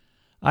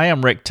I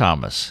am Rick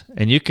Thomas,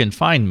 and you can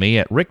find me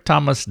at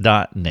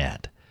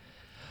rickthomas.net.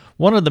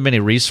 One of the many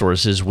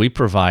resources we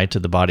provide to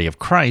the body of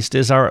Christ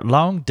is our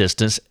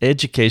long-distance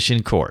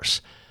education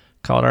course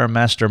called our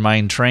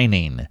Mastermind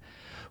Training,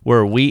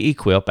 where we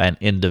equip an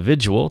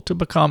individual to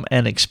become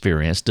an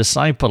experienced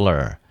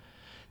discipler.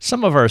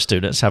 Some of our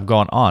students have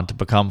gone on to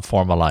become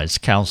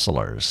formalized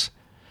counselors.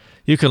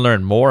 You can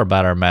learn more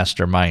about our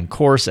Mastermind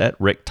course at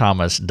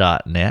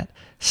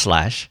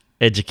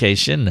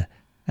rickthomas.net/education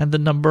and the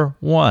number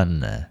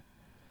 1.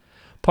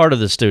 Part of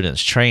the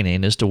students'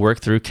 training is to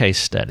work through case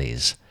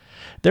studies.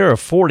 There are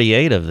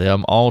 48 of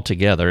them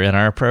altogether in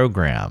our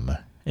program.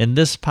 In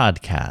this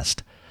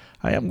podcast,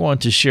 I am going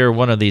to share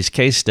one of these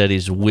case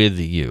studies with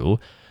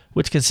you,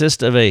 which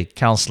consists of a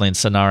counseling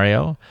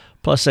scenario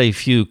plus a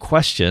few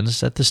questions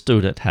that the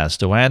student has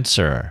to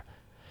answer.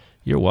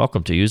 You're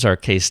welcome to use our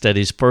case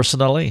studies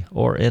personally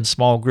or in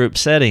small group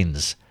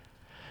settings.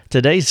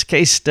 Today's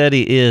case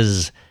study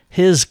is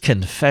his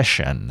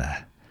confession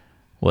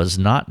was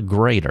not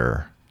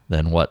greater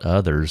than what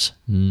others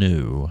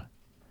knew.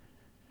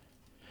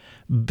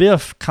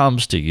 Biff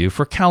comes to you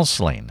for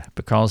counseling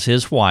because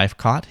his wife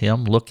caught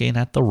him looking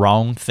at the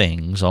wrong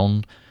things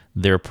on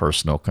their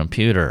personal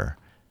computer.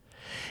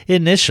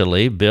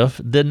 Initially, Biff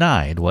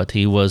denied what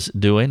he was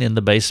doing in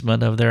the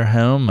basement of their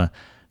home,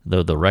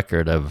 though the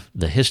record of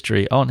the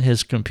history on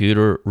his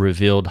computer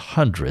revealed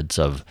hundreds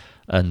of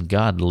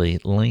ungodly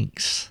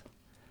links.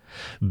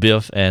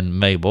 Biff and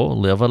Mabel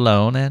live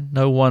alone, and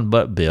no one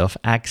but Biff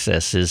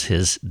accesses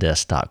his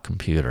desktop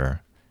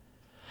computer.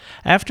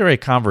 After a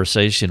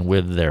conversation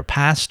with their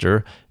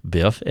pastor,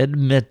 Biff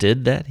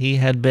admitted that he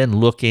had been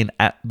looking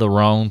at the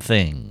wrong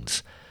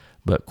things,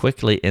 but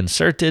quickly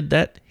inserted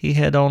that he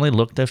had only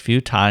looked a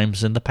few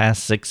times in the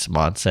past 6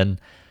 months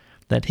and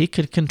that he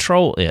could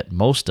control it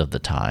most of the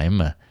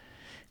time.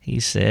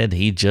 He said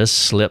he just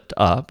slipped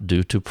up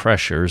due to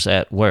pressures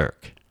at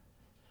work.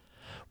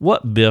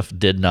 What Biff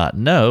did not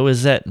know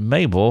is that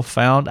Mabel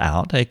found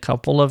out a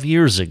couple of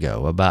years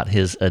ago about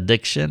his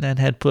addiction and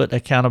had put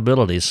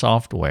accountability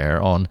software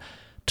on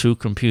 2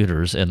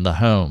 computers in the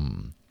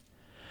home.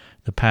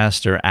 The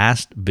pastor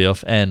asked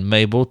Biff and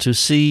Mabel to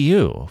see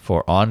you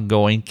for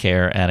ongoing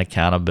care and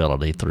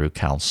accountability through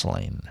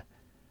counseling.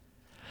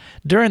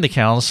 During the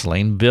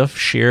counseling, Biff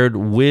shared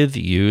with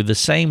you the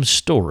same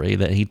story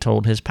that he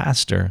told his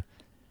pastor.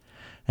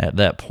 At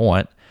that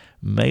point,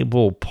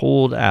 Mabel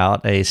pulled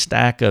out a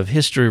stack of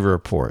history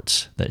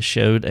reports that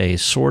showed a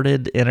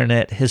sordid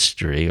internet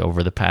history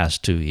over the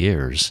past 2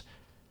 years.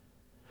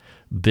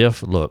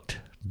 Biff looked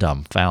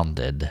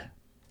dumbfounded.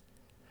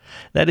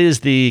 That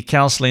is the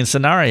counseling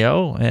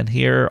scenario, and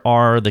here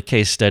are the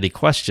case study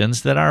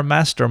questions that our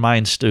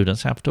mastermind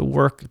students have to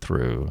work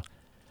through.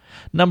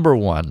 Number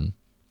 1,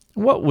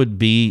 what would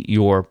be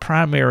your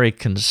primary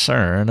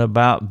concern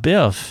about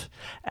Biff,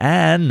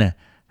 and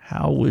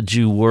how would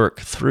you work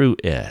through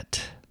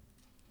it?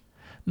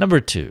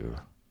 Number 2,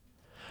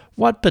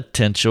 what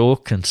potential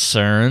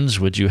concerns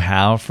would you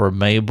have for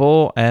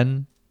Mabel,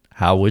 and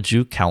how would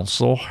you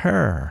counsel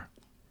her?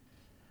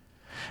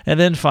 And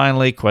then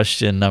finally,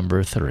 question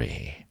number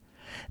 3,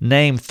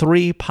 name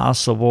 3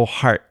 possible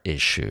heart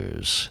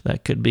issues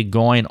that could be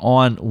going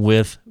on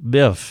with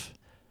Biff.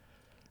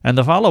 And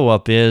the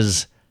follow-up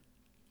is,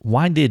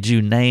 why did you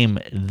name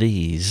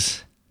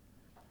these?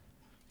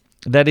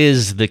 That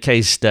is the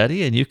case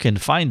study, and you can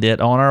find it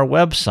on our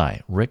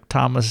website,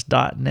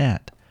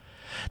 rickthomas.net.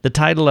 The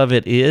title of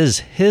it is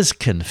His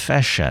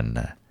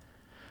Confession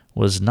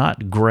Was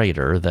Not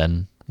Greater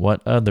Than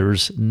What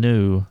Others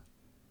Knew.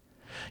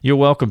 You're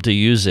welcome to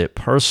use it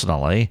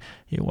personally.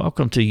 You're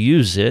welcome to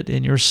use it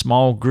in your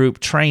small group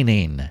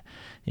training.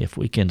 If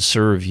we can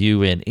serve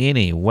you in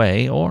any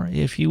way, or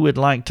if you would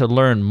like to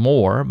learn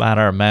more about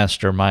our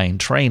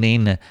mastermind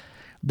training,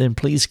 then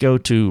please go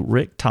to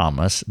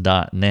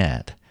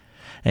rickthomas.net.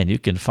 And you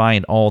can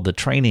find all the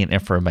training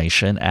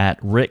information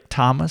at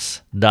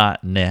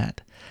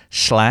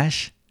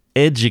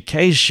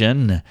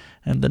rickthomas.net/education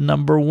and the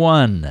number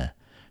 1.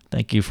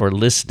 Thank you for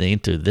listening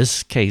to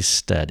this case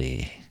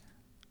study.